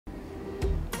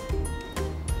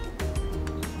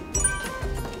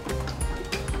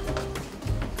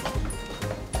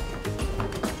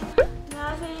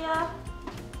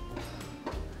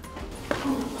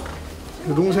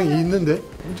여동생이 있는데?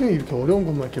 동생이 이렇게 어려운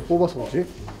것만 이렇게 뽑아서 오지?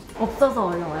 없어서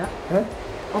어려워요? 네?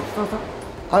 없어서?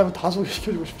 아유 다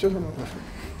소개시켜주고 싶죠 저는.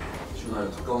 준아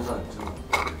가까운 사람 있잖아.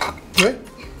 네?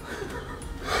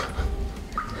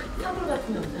 사물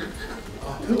같은 남자.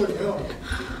 아 그거예요?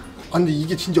 아 근데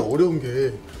이게 진짜 어려운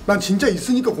게 난 진짜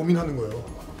있으니까 고민하는 거예요.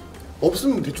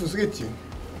 없으면 대충 쓰겠지.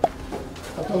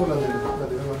 갔다 오려면 나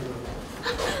내려가는 거.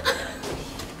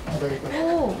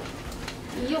 오,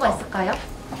 이유가 있을까요?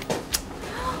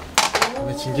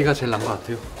 근데 진기가 제일 나은 것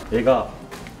같아요. 얘가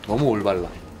너무 올발라.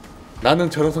 나는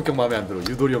저런 성격 마음에 안 들어.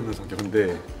 유도리 없는 성격.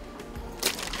 근데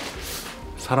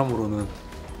사람으로는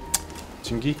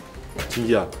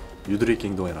진기야 유도리 있게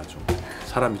행동해라 좀.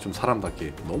 사람이 좀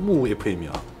사람답게. 너무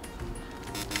FM이야.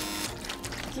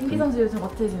 진기 선수 요즘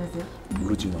어떻게 지내세요?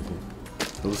 모르지 나도.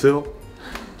 여보세요?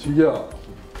 진기야.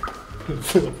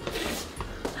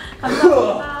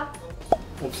 감사합니다.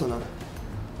 없어 난.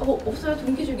 없어요?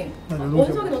 동기 중에.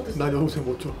 원석이는 어땠어? 난 여동생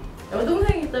못 줘.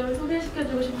 여동생이 있다면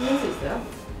소개시켜주고 싶은 선수 있어요?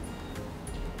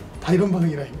 다 이런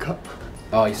반응이라니까.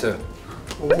 아 있어요.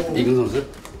 오. 이근 선수?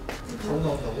 바로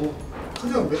나온다고?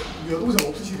 그냥 왜 여동생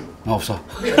없으시죠? 아 없어.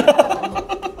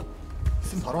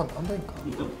 있으면 바로 안 나온다니까.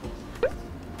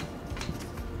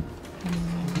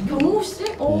 경호 씨?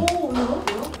 오, 왜요?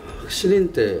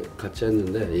 신인 때 같이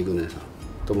했는데 이근에서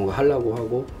또 뭔가 하려고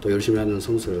하고 또 열심히 하는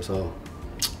선수여서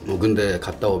뭐 근데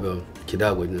갔다 오면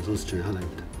기대하고 있는 선수 중에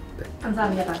하나입니다. 네.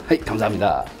 감사합니다. 하이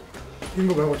감사합니다. 이런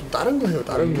거 말고 좀 다른 거 해요.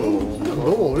 다른 거.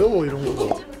 너무 어려워 이런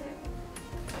거.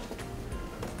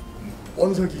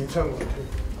 원석이 괜찮은 것 같아.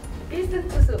 1승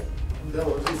투수. 내가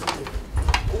원석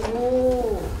있을게.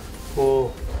 오.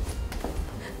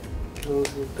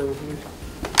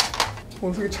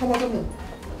 원석이 차 맞았나?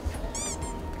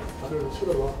 나를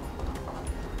쳐다봐.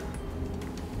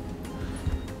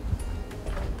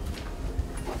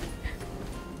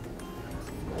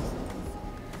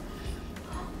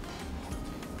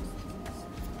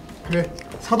 그래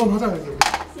사돈 하자 그래서.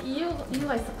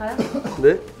 이유가 있을까요?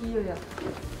 네? 이유요.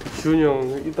 지훈이 형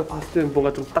일단 봤을 때는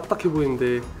뭔가 좀 딱딱해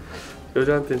보이는데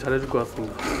여자한테는 잘해줄 것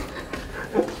같습니다.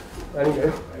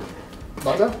 아닌가요?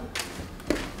 맞아?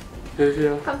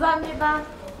 안녕하세요. 감사합니다.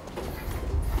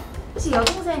 혹시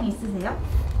여동생 있으세요?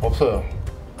 없어요.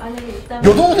 만약에 있다면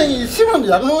여동생이 있으면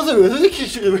양동생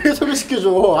왜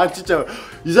소개시켜줘? 아 진짜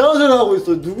이상한 소리 하고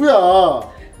있어. 누구야?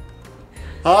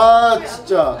 아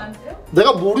진짜 안 돼요?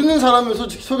 내가 모르는 사람을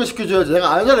솔직히 소개시켜줘야지.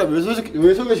 내가 아는 사람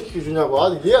왜 소개시켜주냐고. 아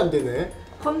이해 안 되네.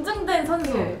 검증된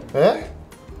선수. 에?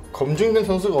 검증된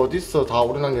선수가 어디 있어? 다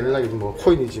오르락 내리락이지 뭐.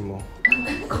 코인이지 뭐.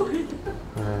 코인.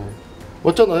 에.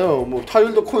 맞잖아요. 뭐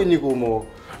타율도 코인이고 뭐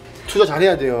투자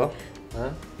잘해야 돼요. 에?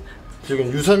 지금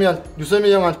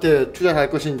유섬이 형한테 투자할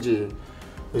것인지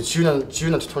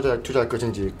지훈한테 투자할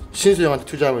것인지 신수 형한테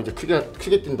투자하면 이제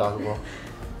크게 뛴다 그거.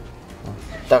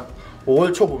 딱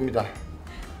 5월 초 봅니다.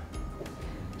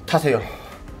 타세요.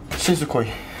 신수 코인.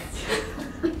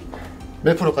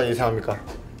 몇 프로까지 예상합니까?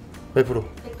 몇 프로?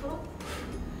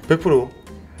 100%? 100%?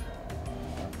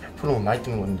 100%면 많이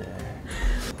뛰는 건데.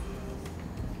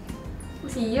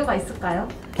 혹시 이유가 있을까요?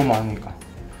 돈 많으니까.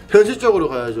 현실적으로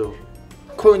가야죠.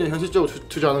 코인은 현실적으로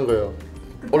투자하는 거예요.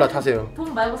 올라타세요.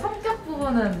 돈 말고 성격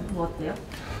부분은 뭐 어때요?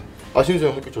 아 신수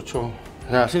형 성격 좋죠.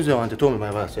 내가 신수 형한테 도움을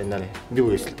많이 받았어 옛날에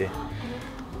미국에 있을 때.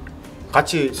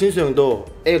 같이 신수 형도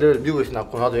애를 미국에서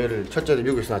낳고 나도 애를 첫째를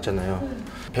미국에서 낳았잖아요.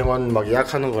 병원 막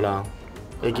예약하는 거랑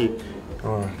애기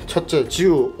첫째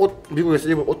지우 옷 미국에서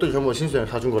입은 옷도 전부 신수 형이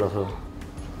사준 거라서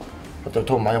그때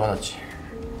도움 많이 받았지.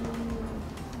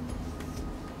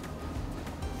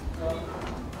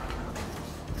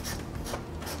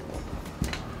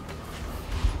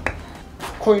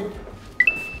 코인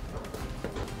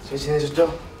잘 지내셨죠?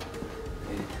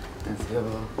 네,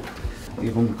 안녕하세요.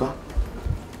 이게 뭡니까?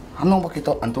 한 명밖에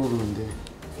안 떠오르는데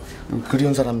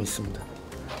그리운 사람이 있습니다.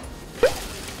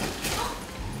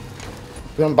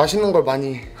 그냥 맛있는 걸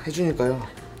많이 해주니까요.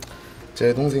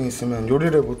 제 동생이 있으면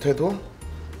요리를 못해도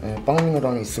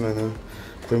빵민호랑 있으면은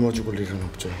굶어 죽을 일은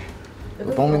없죠.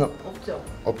 빵민호 없죠.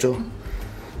 없죠.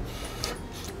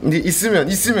 근데 있으면은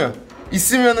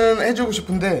해주고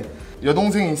싶은데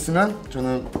여동생이 있으면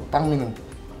저는 빵민호.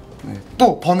 네.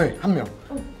 또 번외 한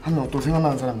명 또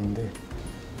생각나는 사람이 있는데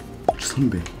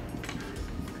선배.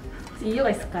 이유가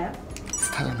있을까요?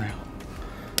 스타잖아요.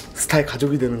 스타의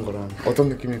가족이 되는 거랑 어떤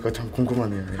느낌일까 참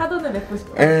궁금하네요. 사돈을 맺고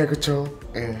싶어요. 예, 그쵸.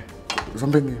 예,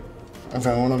 선배님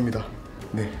항상 응원합니다.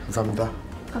 네, 감사합니다.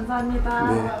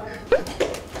 감사합니다. 네.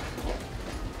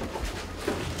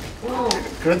 오,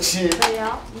 그렇지.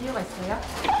 왜요? 이유가 있어요?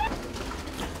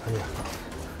 아니야.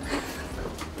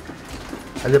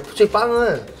 근데 솔직히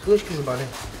빵은 소개시켜줄 만해.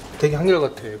 되게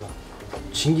한결같아 얘가.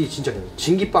 진기 진짜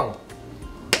진기빵.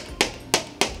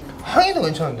 향이도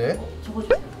괜찮은데?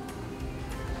 적어주세요.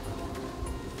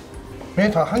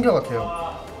 그냥 다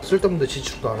한결같아요. 쓸데없는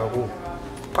지출도 안 하고.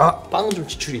 아, 빵은 좀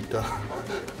지출이 있다.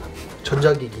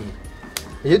 전자기기.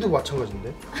 얘도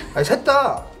마찬가지인데. 아니 셋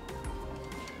다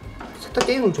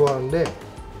게임을 좋아하는데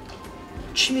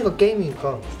취미가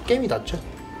게임이니까 게임이 낫죠.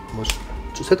 뭐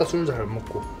셋 다 술을 잘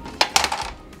먹고.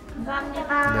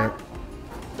 감사합니다.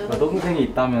 네. 여동생이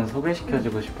있다면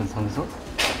소개시켜주고 싶은 선수?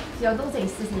 여동생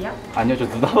있으세요? 아니요, 저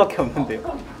누나밖에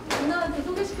없는데요. 누나한테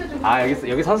소개시켜주고. 아,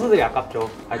 여기 선수들이 아깝죠.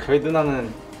 아, 저희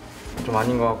누나는 좀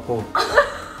아닌 것 같고.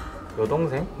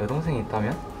 여동생이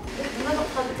있다면? 누나가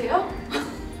봐도 돼요?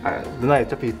 아, 누나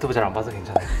어차피 유튜브 잘 안 봐서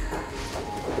괜찮아요.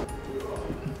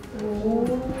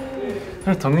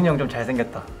 그래서 동윤이 형 좀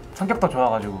잘생겼다. 성격도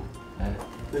좋아가지고. 네.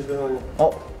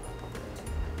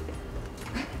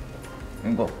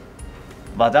 이거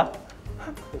맞아?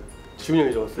 지훈이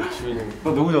형이 적었어요. 지훈이 형이.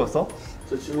 너 누구 적었어?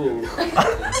 저 지훈이 형이요.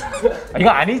 아, 이거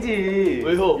아니지.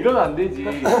 왜요? 이러면 안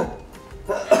되지.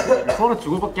 서로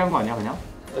죽을 밖에 한 거 아니야 그냥?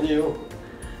 아니에요.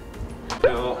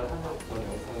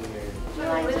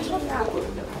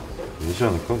 되지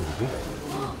않을까 누구?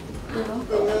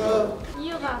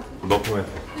 이유가 너 보내.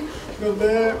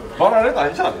 말 안 해도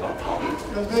아니지 않나?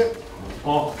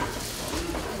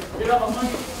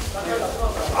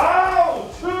 아우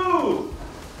추.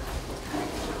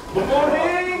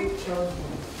 굿모닝.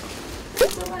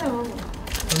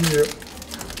 아니에요.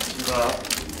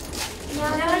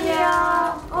 안녕하세요.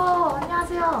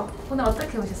 안녕하세요. 오늘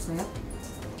어떻게 오셨어요?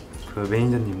 그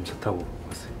매니저님 차 타고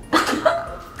왔어요.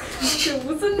 지금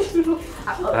무슨 일로?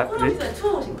 코로나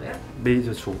처음 오신 거예요?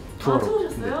 메이저 조 투어로.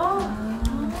 오셨어요?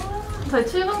 저희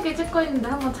출근길 찍고 있는데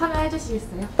한번 참여해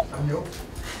주시겠어요? 아니요.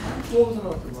 좋은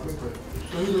사람한테 많은 거예요.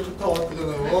 저희도 좋다고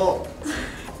왔잖아요.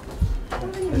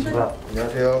 안녕하십니까.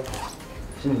 안녕하세요.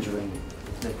 신인 주장님.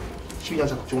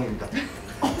 12년차 박종훈입니다.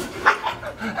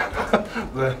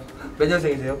 왜? 몇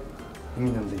년생이세요?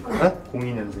 02년생. 네?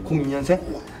 02년생. 02년생?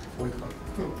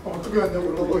 어떻게 왔냐고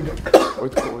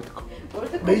월드컵.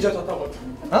 메이저 탔다고 왔죠.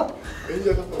 어?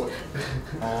 메이저 탔다고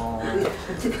왔죠.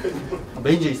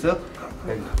 메이저 있어요?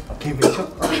 네. 개인 메이저?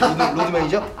 로드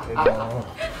메이저?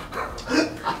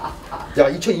 야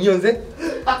 2002년생?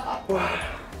 와,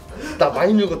 나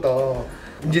많이 늙었다.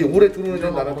 이제 올해 들어오는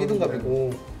사람 나랑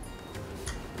띠동갑이고.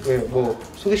 왜 뭐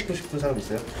소개시키고 싶은 사람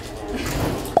있어요?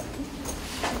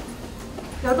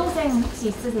 여동생 혹시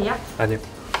있으세요? 아니요.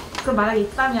 그럼 만약에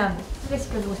있다면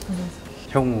소개시켜주고 싶은 선수.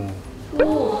 형우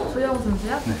오, 조영우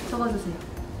선수요? 네. 적어주세요.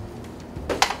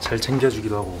 잘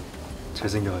챙겨주기도 하고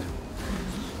잘생겨가지고.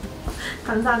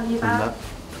 감사합니다.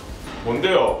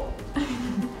 뭔데요?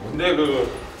 뭔데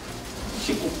그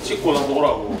씻고 나서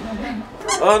오라고.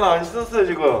 아 나 안 씻었어요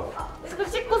지금. 지금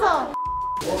씻고서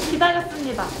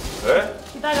기다렸습니다. 네?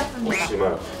 기다렸습니다.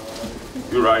 씨발.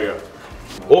 You liar.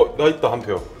 나 있다 한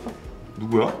표.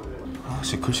 누구야?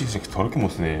 아씨 글씨 진짜 더럽게 못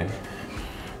쓰네.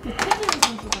 최진우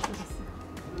선수가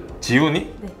쓰셨어요.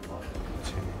 지훈이? 네.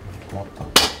 고맙다.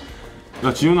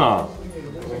 야 지훈아.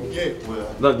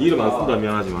 나 네 이름 안 쓴다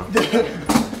미안하지만.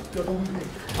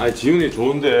 아니 지훈이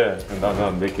좋은데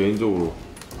나 내 개인적으로.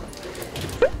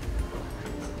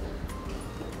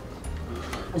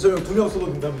 저형 2명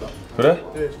써도 된답니다. 그래?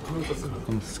 네, 저 2명 썼습니다.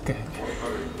 그럼 쓸게.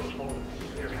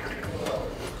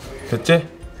 됐지?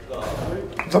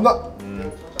 감사합니다.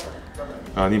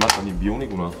 아니 맞다 니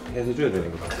미혼이구나. 해줘야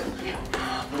되는 거다.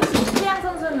 태양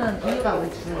선수는 이유가 왜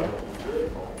주세요?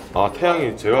 아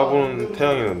태양이 제가 보는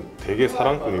태양이는 되게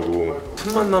사랑꾼이고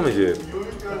틈만 나면 이제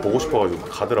보고 싶어가지고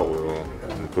가더라고요.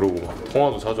 그러고 막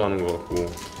통화도 자주 하는 것 같고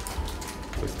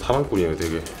그래서 사랑꾼이에요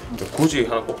되게. 굳이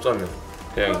하나 꼽자면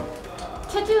태양이.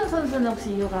 최지훈 선수는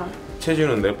혹시 이유가?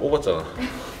 최지훈은 내가 뽑았잖아.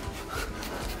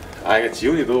 아 이게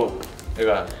지훈이도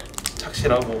얘가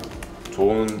착실하고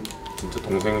좋은 진짜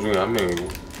동생 중에 한 명이고.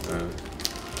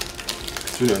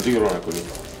 지훈이 언제 결혼할 거니?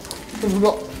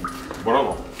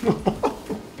 뭐라노?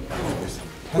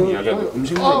 형 이야기하는데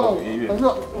음식 먹는 입에.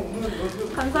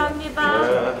 감사합니다.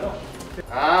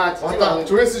 아 진짜 맞다.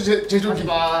 조회수 제조기.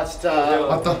 아 진짜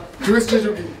맞다. 조회수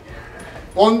제조기. 1,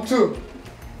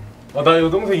 2. 나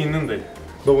여동생 있는데.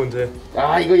 너 언제?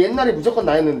 아 이거 옛날에 무조건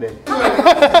나였는데.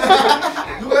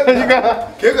 누가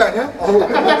걔가 아니야?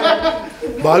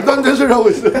 말도 안 되는 소리 하고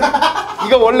있어.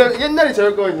 이거 원래 옛날에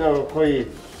저럴 거거든요. 거의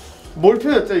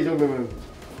몰표였죠 이 정도면.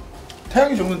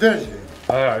 태양이 정도 돼야지.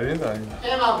 아니다.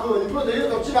 태양아 그 일부러 내리는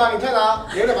거 없지만 괜찮아.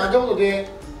 얘를 만져도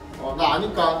돼. 나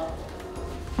아니까.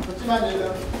 좋지만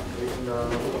얘는.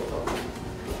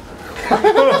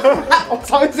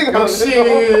 사회생활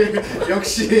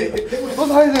역시 또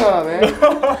사회생활 하네.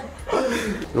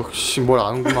 역시 뭘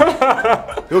아는구만.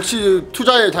 역시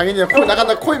투자의 장인이야.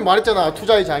 나간다 코인 말했잖아.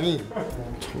 투자의 장인.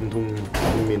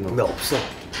 정동민호. 근데 없어.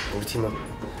 우리 팀은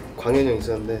광현이 형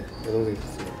있었는데 여동생이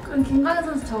있었어. 그럼 김광현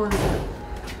선수 적어주세요.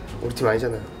 우리 팀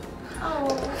아니잖아요. 아우.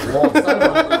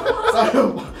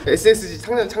 SSG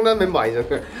창단 멤버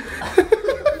아니잖아요.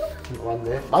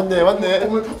 맞네.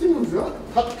 오늘 타팀 선수야?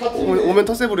 오면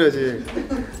텃세 부려야지.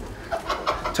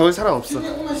 저럴 사람 없어.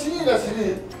 오늘 신인이야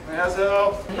신인.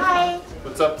 안녕하세요. 하이.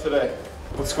 What's up today?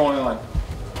 What's going on?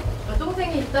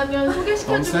 여동생이 있다면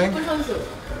소개시켜주고 싶은 선수.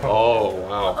 Oh,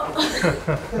 wow.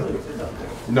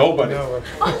 Nobody.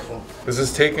 This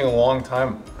is taking a long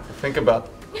time to think about.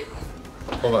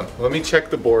 Hold on. Let me check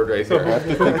the board right here. I have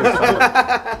to think of someone.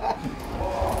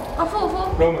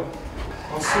 후. Roman.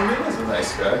 Well, Sumin is a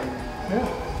nice guy.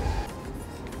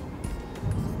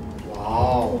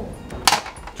 와우.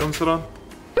 정수란.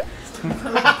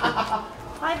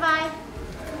 바이바이.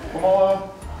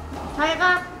 고마워. 잘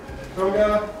가.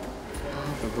 들어가.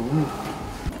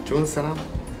 좋은 사람.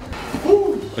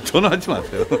 전화하지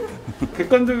마세요.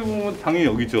 객관적으로 보면 당연히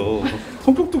여기죠.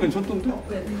 성격도 괜찮던데?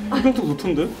 성격도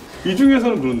좋던데? 이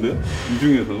중에서는 그런데? 이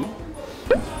중에서는?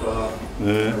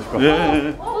 네.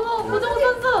 네. 어머, 고정우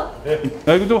선수.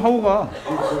 야, 이거 좀 하고 가.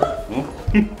 어?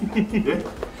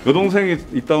 여동생이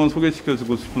있다면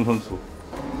소개시켜주고 싶은 선수.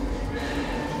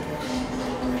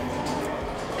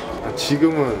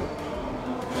 지금은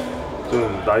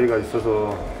좀 나이가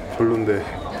있어서 별론데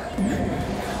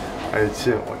아니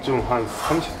지금 좀 한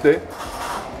 30대?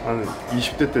 한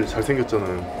 20대 때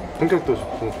잘생겼잖아요. 성격도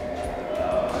좋고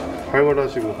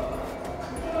활발하시고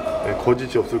네,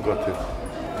 거짓이 없을 것 같아요.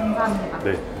 감사합니다.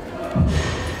 네.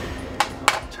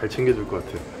 잘 챙겨줄 것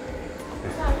같아요.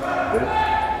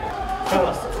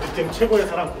 우리 팀 최고의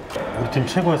사랑꾼. 우리 팀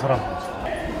최고의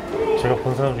사랑꾼. 제가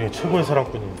본 사람 중에 최고의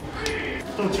사랑꾼입니다.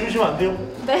 좀 지우시면 안 돼요?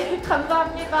 네,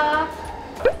 감사합니다.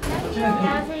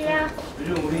 안녕하세요.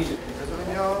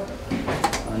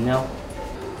 안녕.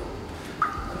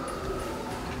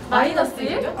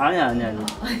 마이너스요? 아니.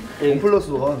 원 플러스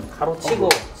원. 가로 치고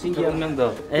신기 한 명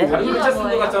더. 에? 다른 글자 쓴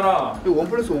거 같잖아. 이거 원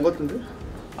플러스 원 같은데?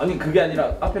 아니 그게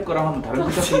아니라 앞에 거랑 하면 다른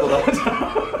글자 쓴 거다.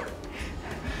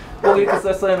 꼭 이렇게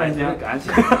썼어야만 이제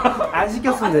안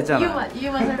시켰으면 됐잖아.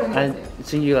 이유만 설명해 아니 주세요.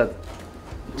 진기가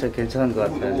저 괜찮은 것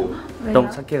같아가지고 너무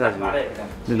착해가지고.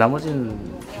 근데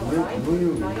나머지는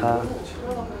다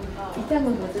밑에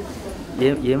한번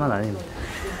보여주세요. 얘만 아닙니다.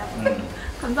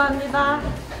 감사합니다.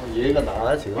 얘가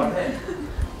나아 지금?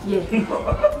 예.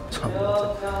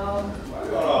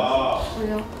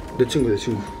 왜요? 내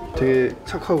친구. 되게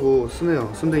착하고 순해요.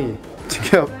 순댕이.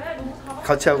 지금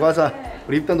같이 하고 하자.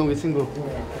 우리 입단 동기 친구.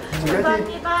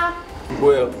 감사합니다.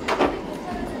 뭐예요?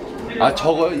 아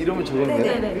저거요? 이름은 저건데?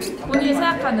 네네네. 본인이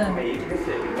생각하는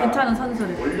괜찮은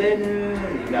선수를.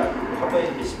 원래는 그냥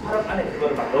과거에 이제 18억 안에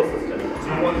그거를 막 넣었었잖아요.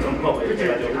 증권 정보하고 이렇게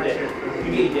해가지고 근데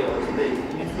그게 이제 근데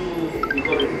인수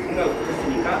이거를 생각을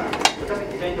못했으니까 어차피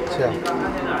디자인적으로 하니까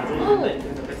한해는 안 좋은데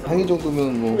항의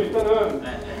정도면 뭐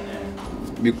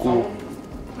믿고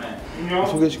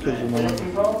소개시켜주면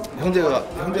형제라서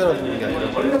그런 게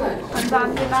아니라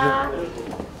감사합니다.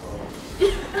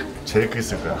 제일 크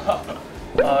있을 거야.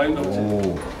 아닌가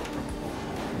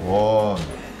원.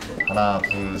 하나,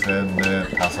 둘, 셋, 넷,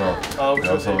 다섯,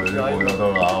 여섯, 일곱,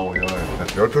 여덟, 아홉, 열.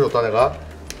 10표 줬다 내가.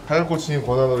 하얀 코치님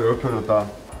권한으로 10표 줬다.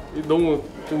 너무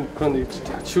좀 그런 얘기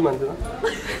진짜 지우면 안 되나?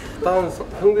 다른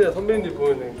형들이나 선배님들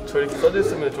보면 저 이렇게 써져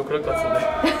있으면 좀 그럴 것 같은데.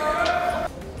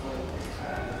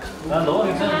 난 너무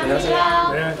괜찮은데.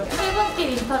 안녕하세요.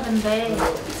 출근길 인터뷰인데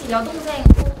혹시 여동생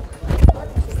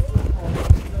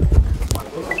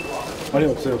아니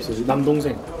없어요.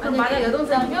 남동생. 아니 만약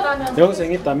여동생 있다면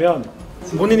여동생 있다면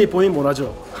본인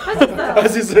원하죠? 할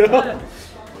수 있어요?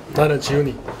 나는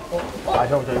지훈이. 아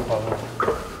형 저기 봐.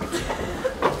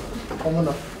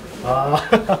 어머나. 아.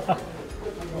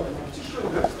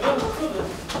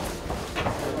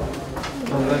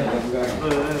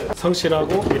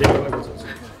 성실하고 미래가 가는 선수.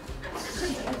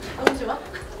 잠시만.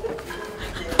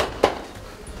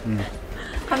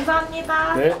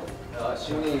 감사합니다. 네.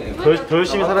 더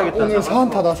열심히 살아야겠다. 오늘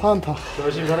사안타다 사안타. 더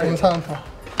열심히 살아야겠다. 사안타.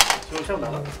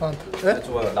 사안타.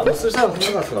 네? 나도 쓸 사람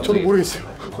생각났어. 저도 모르겠어요.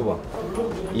 줘봐.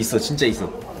 있어 진짜 있어.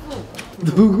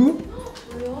 누구?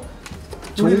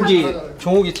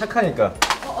 종욱이 착하니까.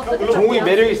 종욱이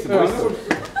매력 있어.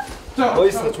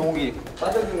 멋있어 종욱이.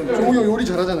 종욱이 형 요리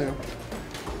잘하잖아요.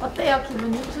 어때요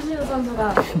기분이? 추신우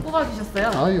선수가 뽑아주셨어요.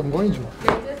 아 영광이죠.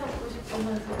 매제에서 보고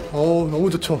싶으면서 너무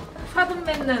좋죠. 사돈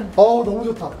맺는. 너무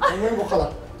좋다. 너무 행복하다.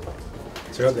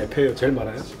 제가 내 패예요. 제일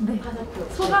많아요? 네.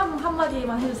 소감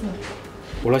한마디만 해주세요.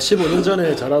 몰라 15년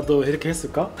전에 잘하도 이렇게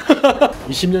했을까?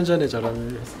 20년 전에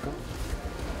잘하는 했을까?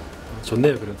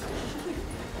 좋네요 그래도.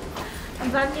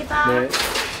 감사합니다. 네.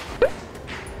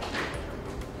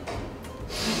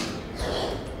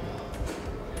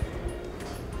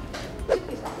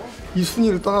 이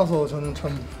순위를 떠나서 저는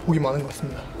참 복이 많은 것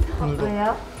같습니다. 오늘도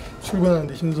왜요?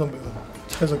 출근하는데 신수 선배가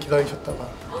차에서 기다리셨다가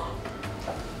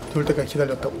돌 때까지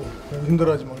기다렸다고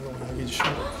힘들어하지 말라고 이야기해 주시고,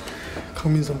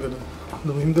 강민 선배도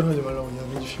너무 힘들어하지 말라고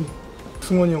이야기해 주시고,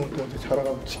 승원이 형은 또 어제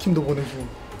자라가고 치킨도 보내주고,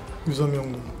 유섬이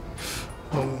형도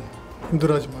너무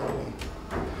힘들어하지 말라고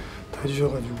다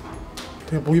해주셔가지고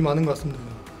되게 복이 많은 것 같습니다.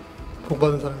 복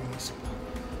받은 사람인 것 같습니다.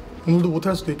 오늘도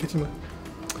못할 수도 있겠지만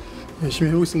열심히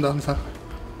해보겠습니다. 항상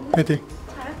화이팅!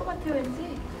 잘할 것 같아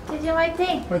왠지. 재지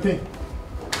화이팅! 화이팅!